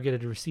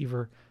targeted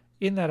receiver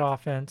in that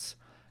offense.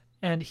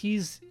 And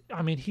he's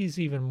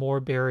even more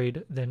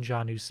buried than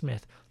Jonnu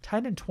Smith.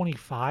 Tight end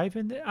 25.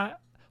 And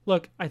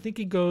look, I think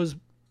he goes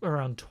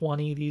around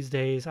 20 these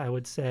days, I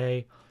would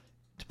say,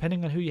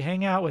 depending on who you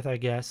hang out with, I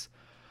guess.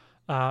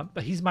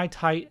 But he's my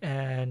tight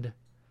end,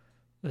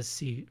 let's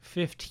see,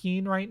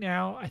 15 right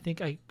now. I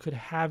think I could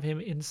have him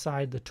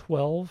inside the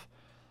 12.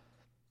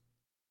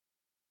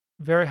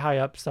 Very high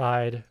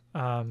upside,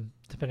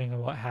 depending on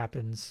what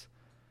happens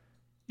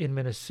in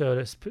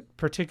Minnesota,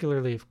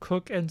 particularly if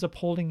Cook ends up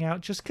holding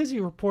out. Just because he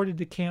reported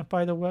to camp,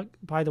 by the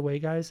way,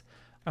 guys,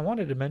 I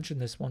wanted to mention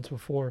this once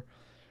before.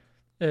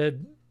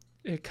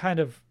 It kind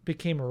of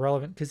became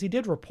irrelevant because he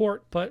did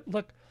report, but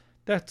look,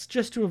 that's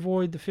just to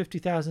avoid the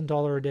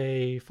 $50,000 a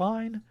day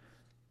fine.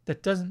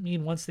 That doesn't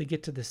mean once they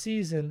get to the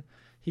season,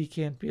 he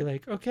can't be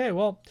like, okay,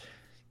 well,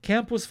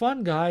 camp was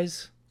fun,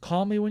 guys.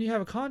 Call me when you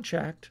have a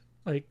contract.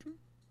 Like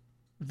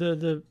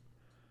the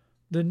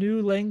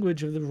new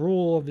language of the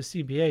rule of the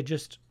CBA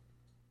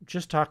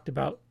just talked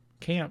about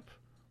camp.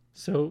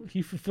 So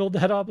he fulfilled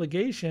that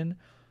obligation.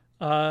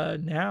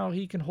 Now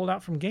he can hold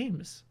out from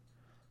games.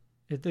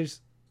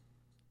 There's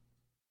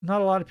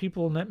not a lot of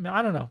people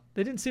I don't know.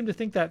 They didn't seem to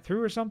think that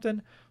through or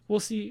something. We'll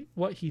see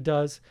what he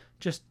does.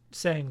 Just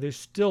saying there's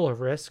still a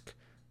risk,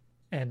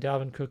 and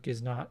Dalvin Cook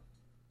is not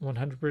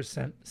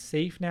 100%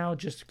 safe now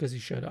just because he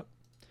showed up.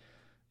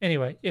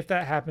 Anyway, if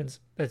that happens,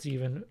 that's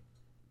even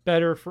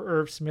better for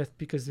Irv Smith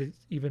because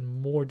it's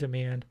even more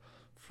demand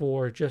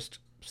for just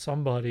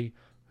somebody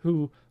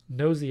who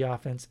knows the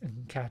offense and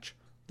can catch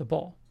the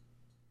ball.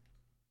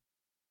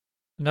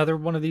 Another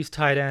one of these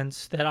tight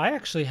ends that I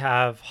actually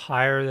have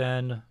higher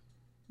than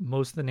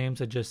most of the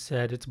names I just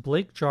said, it's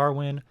Blake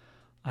Jarwin.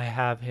 I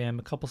have him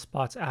a couple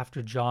spots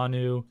after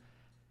Jonnu.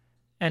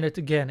 And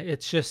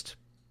it's just,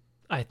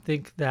 I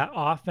think that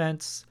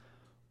offense,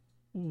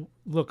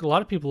 look, a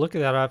lot of people look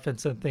at that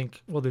offense and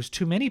think, well, there's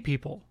too many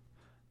people.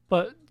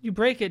 But you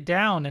break it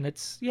down and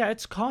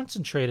it's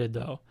concentrated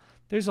though.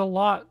 There's a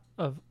lot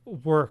of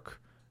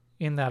work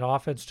in that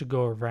offense to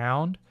go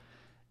around,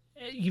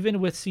 even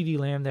with CeeDee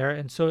Lamb there.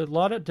 And so a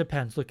lot of it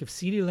depends. Look, if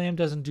CeeDee Lamb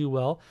doesn't do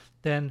well,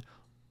 then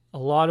a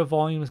lot of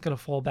volume is going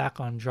to fall back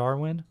on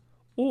Jarwin,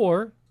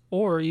 or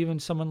even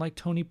someone like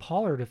Tony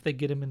Pollard if they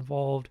get him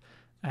involved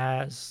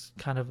as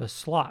kind of a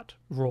slot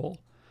role.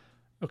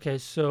 Okay,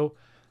 so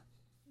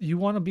you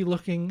want to be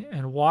looking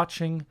and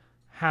watching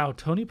how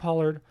Tony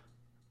Pollard,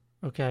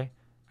 okay,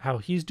 how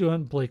he's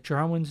doing, Blake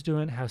Jarwin's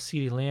doing, how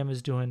CeeDee Lamb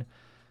is doing.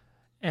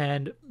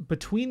 And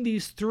between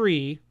these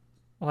three,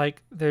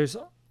 like, there's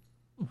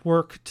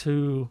work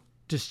to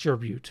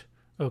distribute.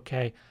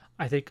 Okay,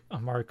 I think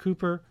Amari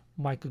Cooper,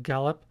 Michael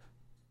Gallup,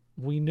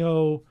 we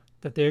know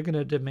that they're going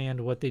to demand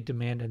what they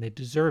demand and they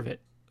deserve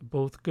it.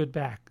 Both good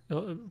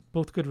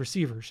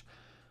receivers.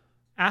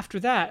 After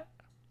that,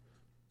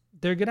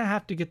 they're going to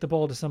have to get the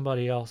ball to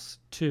somebody else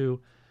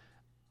too.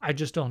 I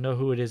just don't know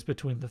who it is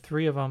between the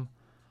three of them.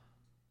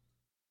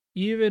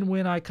 Even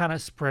when I kind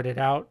of spread it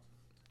out,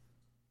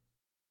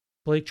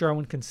 Blake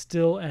Jarwin can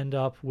still end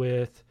up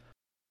with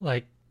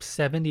like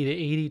 70 to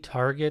 80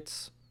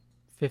 targets,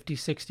 50,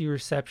 60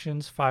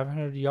 receptions,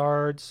 500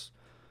 yards,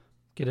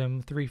 get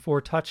him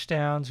 3-4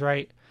 touchdowns,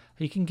 right?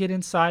 He can get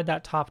inside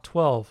that top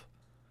 12.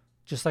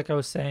 Just like I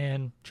was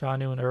saying,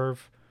 Jonnu and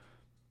Irv,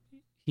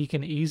 he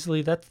can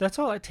easily, that's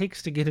all it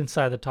takes to get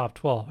inside the top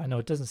 12. I know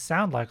it doesn't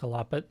sound like a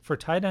lot, but for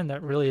tight end,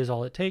 that really is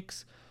all it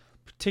takes.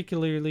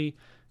 Particularly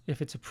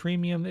if it's a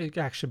premium, it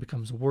actually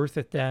becomes worth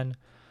it then.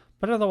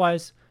 But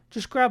otherwise,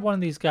 just grab one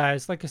of these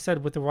guys. Like I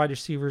said, with the wide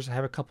receivers, I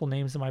have a couple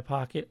names in my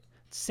pocket.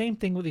 Same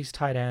thing with these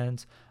tight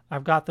ends.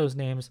 I've got those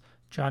names: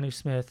 Jonnu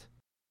Smith,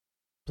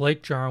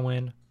 Blake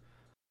Jarwin,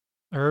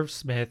 Irv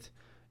Smith.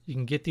 You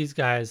can get these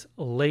guys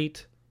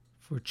late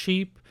for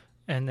cheap,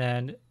 and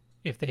then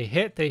if they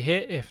hit, they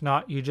hit. If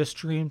not, you just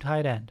stream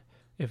tight end.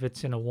 If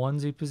it's in a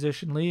onesie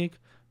position league,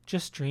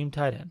 just stream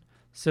tight end.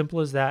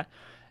 Simple as that.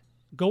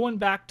 Going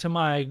back to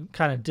my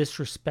kind of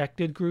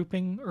disrespected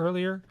grouping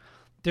earlier,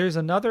 there's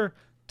another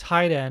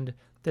tight end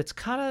that's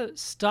kind of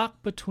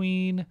stuck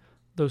between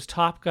those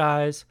top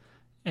guys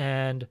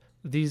and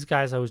these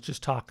guys I was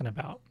just talking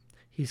about.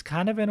 He's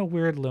kind of in a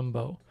weird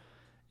limbo.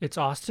 It's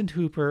Austin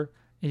Hooper,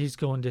 and he's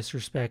going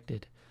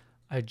disrespected.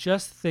 I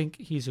just think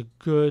he's a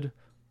good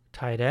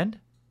tight end.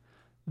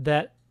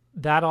 That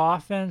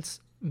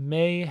offense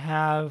may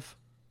have,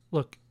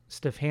 look,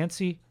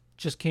 Stefanski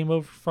just came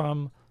over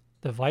from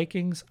the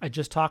Vikings. I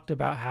just talked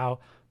about how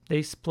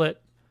they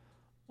split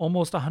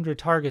almost 100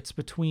 targets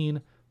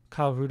between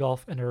Kyle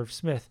Rudolph and Irv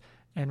Smith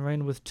and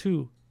ran with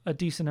two, a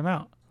decent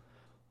amount.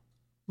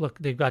 Look,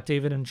 they've got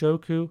David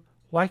Njoku.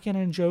 Why can't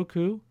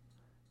Njoku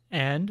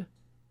and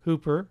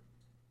Hooper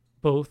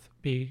both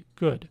be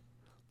good?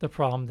 The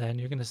problem then,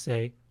 you're going to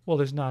say, well,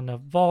 there's not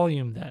enough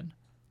volume then.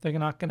 They're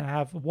not going to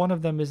have, one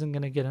of them isn't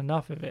going to get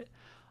enough of it.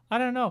 I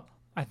don't know.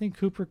 I think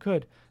Hooper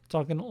could. It's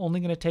only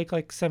going to take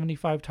like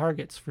 75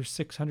 targets for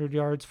 600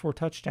 yards, 4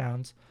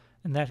 touchdowns,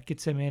 and that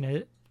gets him in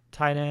at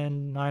tight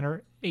end 9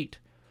 or 8.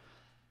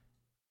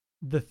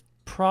 The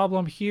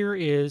problem here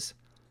is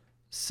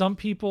some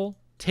people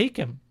take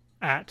him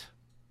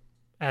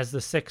as the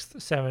 6th,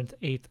 7th,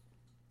 8th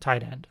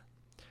tight end,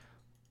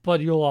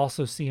 but you'll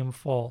also see him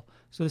fall.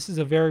 So this is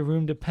a very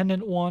room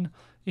dependent one.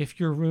 If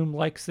your room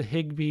likes the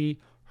Higbee,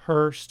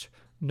 Hurst,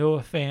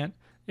 Noah Fant,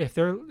 if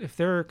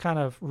they're kind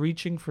of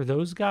reaching for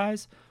those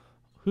guys,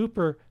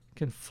 Hooper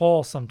can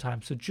fall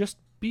sometimes. So just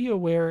be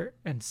aware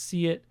and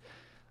see it.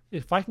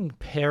 If I can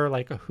pair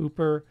like a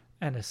Hooper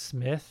and a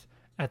Smith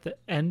at the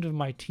end of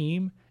my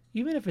team,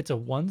 even if it's a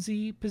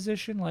onesie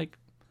position, like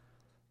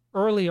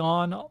early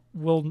on,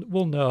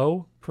 we'll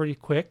know pretty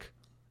quick,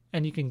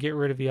 and you can get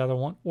rid of the other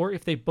one. Or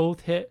if they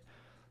both hit,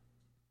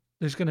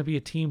 there's going to be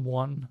a team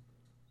one,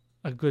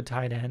 a good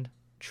tight end,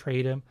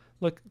 trade him.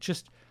 Look,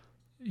 just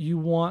you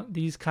want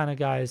these kind of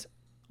guys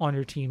on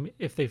your team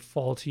if they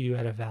fall to you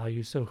at a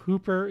value. So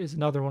Hooper is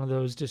another one of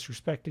those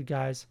disrespected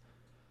guys.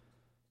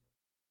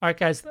 All right,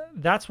 guys,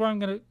 that's where I'm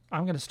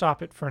gonna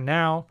stop it for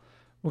now.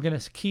 We're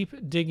gonna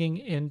keep digging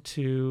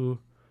into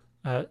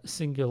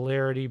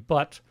Singularity,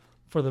 but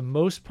for the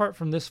most part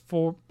from this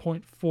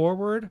point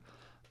forward,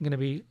 I'm going to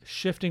be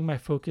shifting my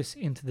focus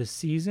into the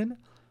season.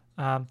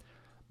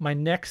 My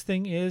next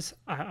thing is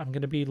I'm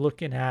going to be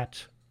looking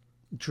at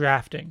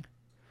drafting.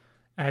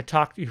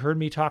 You heard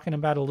me talking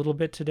about it a little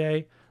bit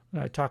today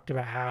when I talked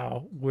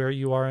about where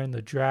you are in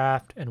the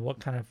draft and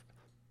what kind of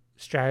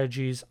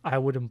strategies I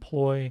would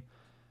employ.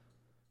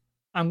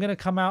 I'm going to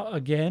come out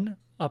again,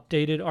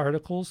 updated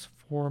articles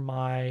for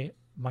my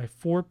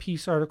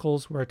 4-piece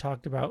articles where I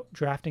talked about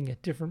drafting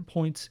at different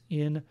points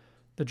in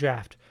the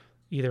draft,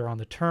 either on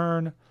the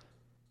turn,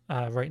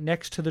 right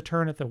next to the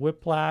turn at the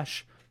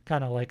whiplash,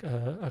 kind of like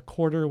a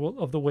quarter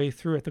of the way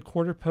through at the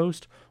quarter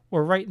post,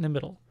 or right in the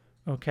middle.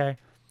 Okay.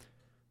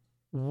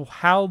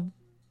 How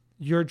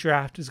your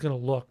draft is going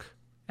to look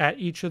at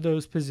each of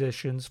those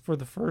positions for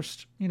the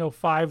first,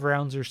 5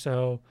 rounds or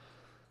so,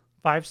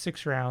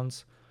 5-6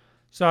 rounds.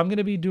 So I'm going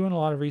to be doing a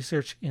lot of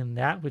research in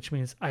that, which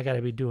means I got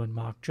to be doing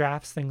mock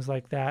drafts, things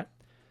like that.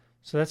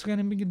 So that's what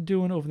I'm going to be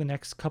doing over the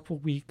next couple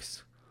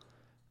weeks.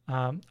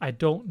 I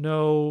don't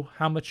know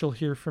how much you'll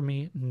hear from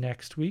me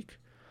next week,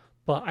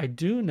 but I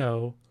do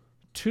know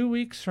 2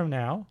 weeks from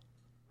now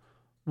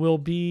it'll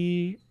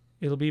be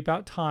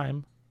about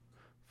time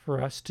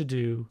for us to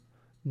do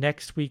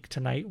next week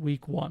tonight,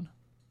 week 1.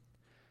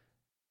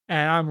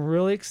 And I'm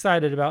really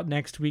excited about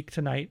next week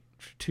tonight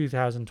for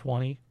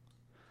 2020.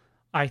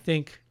 I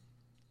think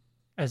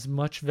as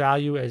much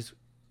value as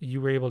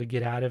you were able to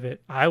get out of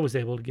it, I was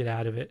able to get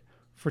out of it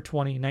for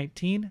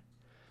 2019.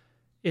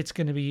 It's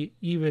going to be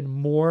even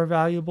more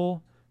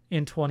valuable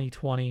in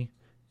 2020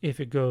 if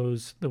it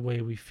goes the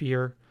way we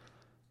fear.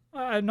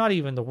 Not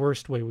even the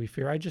worst way we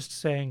fear. I'm just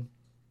saying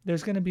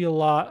there's going to be a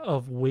lot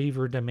of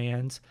waiver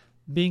demands.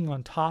 Being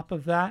on top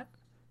of that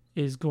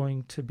is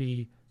going to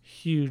be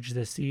huge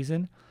this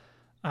season.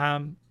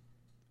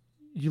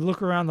 You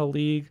look around the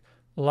league,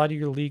 a lot of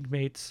your league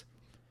mates,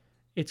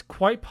 it's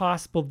quite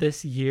possible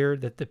this year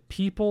that the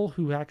people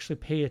who actually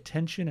pay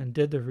attention and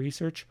did the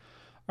research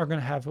are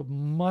going to have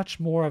much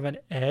more of an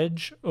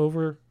edge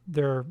over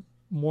their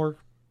more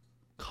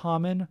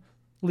common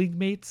league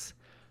mates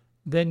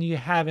than you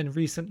have in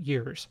recent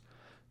years.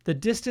 The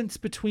distance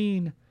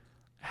between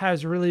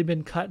has really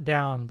been cut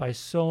down by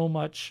so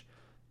much,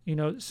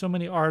 so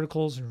many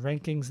articles and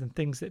rankings and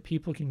things that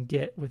people can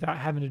get without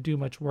having to do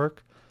much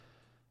work.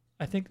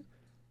 I think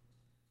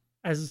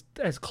as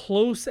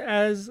close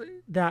as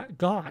that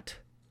got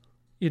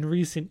in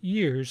recent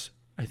years,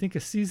 I think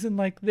a season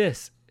like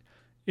this,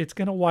 it's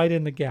going to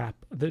widen the gap.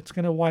 It's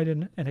going to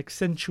widen and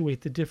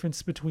accentuate the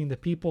difference between the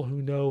people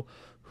who know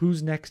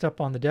who's next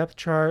up on the depth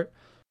chart,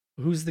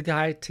 who's the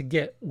guy to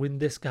get when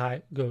this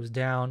guy goes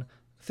down,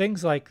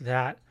 things like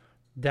that.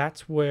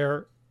 That's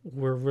where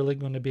we're really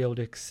going to be able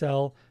to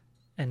excel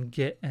and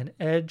get an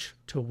edge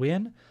to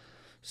win.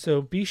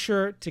 So be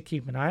sure to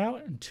keep an eye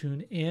out and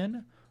tune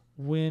in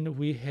when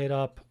we hit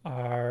up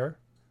our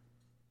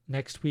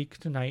next week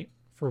tonight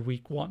for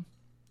week 1.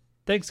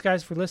 Thanks,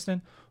 guys, for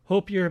listening.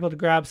 Hope you're able to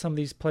grab some of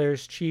these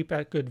players cheap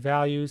at good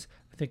values.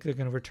 I think they're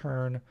going to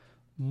return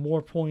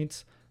more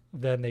points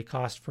than they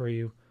cost for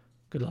you.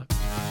 Good luck.